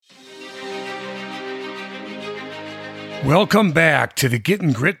Welcome back to the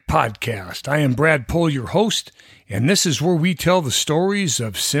Getting Grit podcast. I am Brad Pohl, your host, and this is where we tell the stories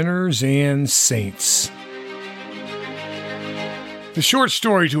of sinners and saints. The short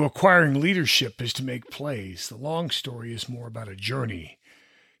story to acquiring leadership is to make plays. The long story is more about a journey.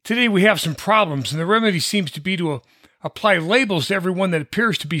 Today we have some problems, and the remedy seems to be to apply labels to everyone that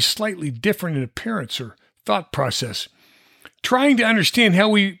appears to be slightly different in appearance or thought process. Trying to understand how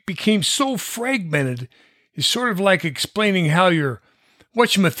we became so fragmented is sort of like explaining how your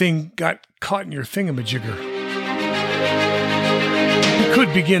whatchamathing got caught in your thingamajigger. We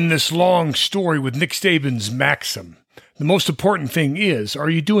could begin this long story with Nick Saban's maxim. The most important thing is, are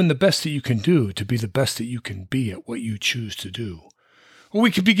you doing the best that you can do to be the best that you can be at what you choose to do? Or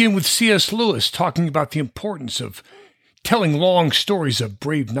we could begin with C.S. Lewis talking about the importance of telling long stories of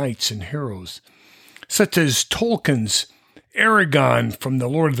brave knights and heroes, such as Tolkien's Aragorn from The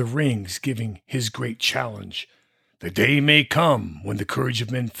Lord of the Rings giving his great challenge. The day may come when the courage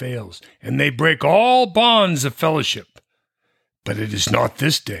of men fails, and they break all bonds of fellowship. But it is not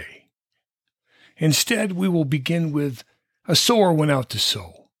this day. Instead, we will begin with a sower went out to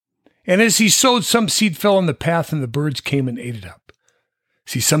sow. And as he sowed, some seed fell on the path, and the birds came and ate it up.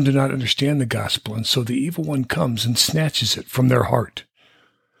 See, some do not understand the gospel, and so the evil one comes and snatches it from their heart.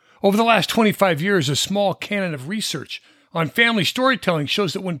 Over the last 25 years, a small canon of research on family storytelling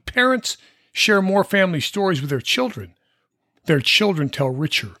shows that when parents share more family stories with their children tell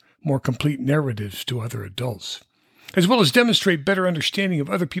richer, more complete narratives to other adults, as well as demonstrate better understanding of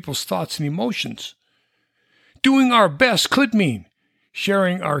other people's thoughts and emotions. Doing our best could mean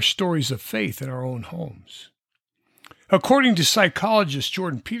sharing our stories of faith in our own homes. According to psychologist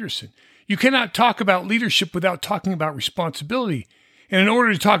Jordan Peterson, you cannot talk about leadership without talking about responsibility. And in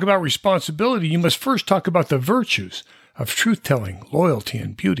order to talk about responsibility, you must first talk about the virtues of truth-telling, loyalty,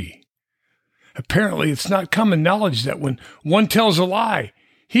 and beauty. Apparently, it's not common knowledge that when one tells a lie,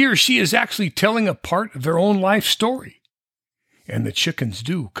 he or she is actually telling a part of their own life story. And the chickens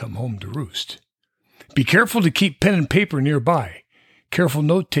do come home to roost. Be careful to keep pen and paper nearby. Careful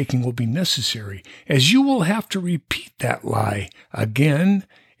note-taking will be necessary, as you will have to repeat that lie again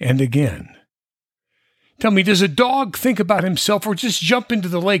and again. Tell me, does a dog think about himself or just jump into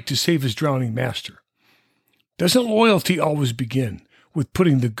the lake to save his drowning master? Doesn't loyalty always begin with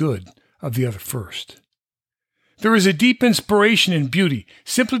putting the good of the other first? There is a deep inspiration in beauty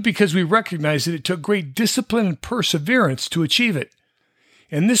simply because we recognize that it took great discipline and perseverance to achieve it.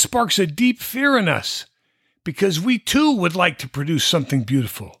 And this sparks a deep fear in us because we too would like to produce something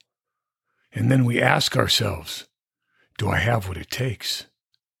beautiful. And then we ask ourselves, do I have what it takes?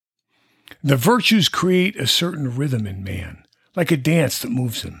 The virtues create a certain rhythm in man, like a dance that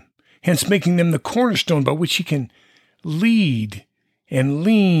moves him, hence making them the cornerstone by which he can lead and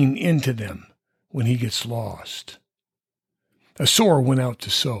lean into them when he gets lost. A sower went out to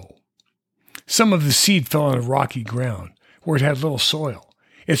sow. Some of the seed fell on a rocky ground where it had little soil.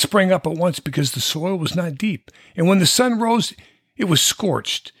 It sprang up at once because the soil was not deep, and when the sun rose, it was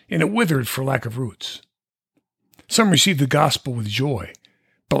scorched, and it withered for lack of roots. Some received the gospel with joy,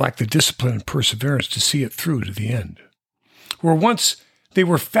 but lacked the discipline and perseverance to see it through to the end. Where once they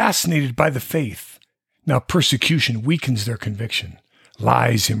were fascinated by the faith, now persecution weakens their conviction.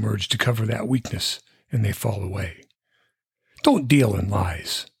 Lies emerge to cover that weakness, and they fall away. Don't deal in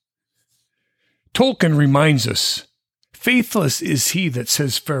lies. Tolkien reminds us, faithless is he that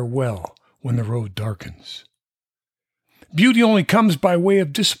says farewell when the road darkens. Beauty only comes by way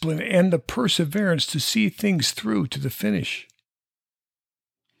of discipline and the perseverance to see things through to the finish.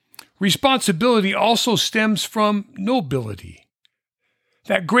 Responsibility also stems from nobility.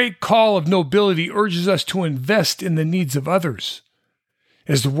 That great call of nobility urges us to invest in the needs of others.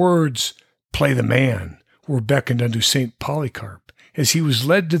 As the words, "play the man," were beckoned unto St. Polycarp as he was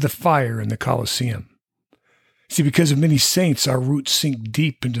led to the fire in the Colosseum. See, because of many saints, our roots sink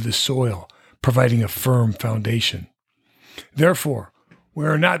deep into the soil, providing a firm foundation. Therefore, we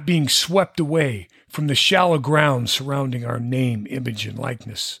are not being swept away from the shallow ground surrounding our name, image, and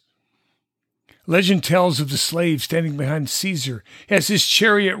likeness. Legend tells of the slave standing behind Caesar as his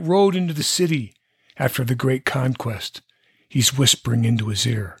chariot rode into the city after the great conquest. He's whispering into his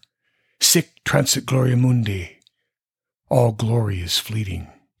ear, "Sic transit gloria mundi." All glory is fleeting.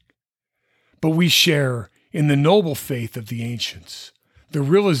 But we share in the noble faith of the ancients, the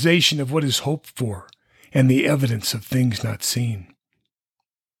realization of what is hoped for, and the evidence of things not seen.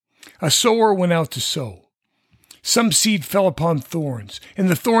 A sower went out to sow. Some seed fell upon thorns, and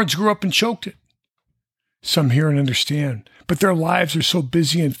the thorns grew up and choked it. Some hear and understand, but their lives are so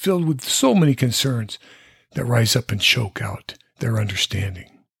busy and filled with so many concerns that rise up and choke out their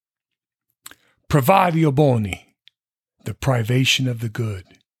understanding. Provadio boni, the privation of the good.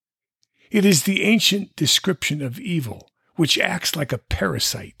 It is the ancient description of evil, which acts like a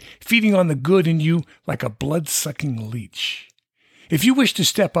parasite, feeding on the good in you like a blood-sucking leech. If you wish to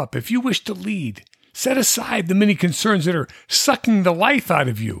step up, if you wish to lead, set aside the many concerns that are sucking the life out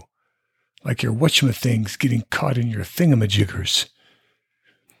of you, like your whatchamathings getting caught in your thingamajiggers.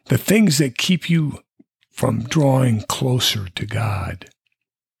 The things that keep you from drawing closer to God.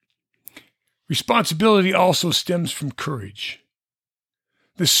 Responsibility also stems from courage.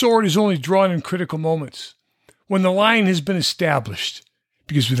 The sword is only drawn in critical moments, when the line has been established,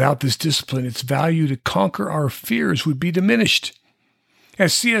 because without this discipline, its value to conquer our fears would be diminished.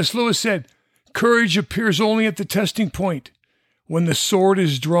 As C.S. Lewis said, courage appears only at the testing point. When the sword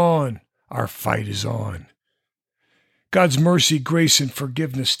is drawn, our fight is on. God's mercy, grace, and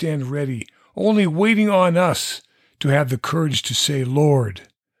forgiveness stand ready, only waiting on us to have the courage to say, Lord,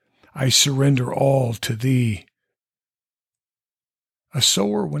 I surrender all to Thee. A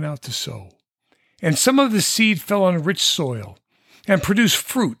sower went out to sow, and some of the seed fell on rich soil and produced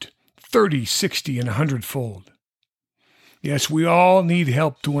fruit 30, 60, and 100-fold. Yes, we all need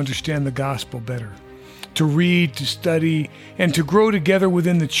help to understand the gospel better, to read, to study, and to grow together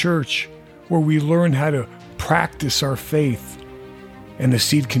within the church where we learn how to practice our faith, and the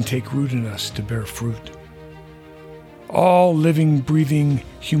seed can take root in us to bear fruit. All living, breathing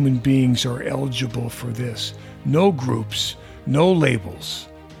human beings are eligible for this. No groups, no labels.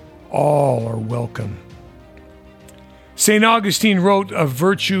 All are welcome. St. Augustine wrote of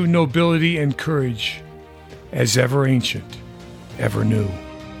virtue, nobility, and courage, as ever ancient, ever new.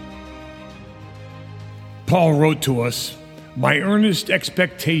 Paul wrote to us, my earnest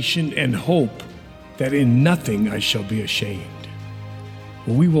expectation and hope that in nothing I shall be ashamed.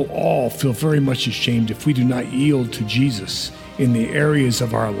 Well, we will all feel very much ashamed if we do not yield to Jesus in the areas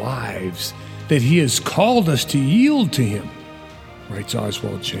of our lives that He has called us to yield to Him, writes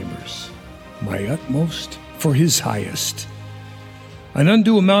Oswald Chambers. My utmost for His highest. An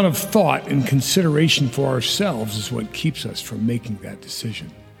undue amount of thought and consideration for ourselves is what keeps us from making that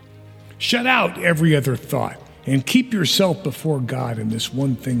decision. Shut out every other thought and keep yourself before God in this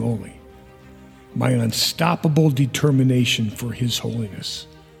one thing only. My unstoppable determination for His holiness.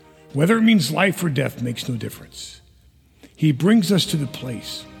 Whether it means life or death makes no difference. He brings us to the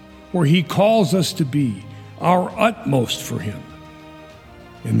place where He calls us to be our utmost for Him.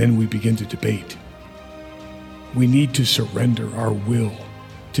 And then we begin to debate. We need to surrender our will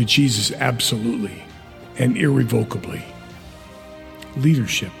to Jesus absolutely and irrevocably.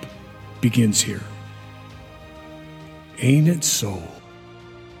 Leadership begins here. Ain't it so?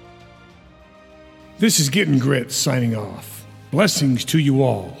 This is Getting Grit signing off. Blessings to you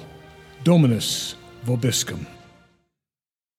all. Dominus Vobiscum.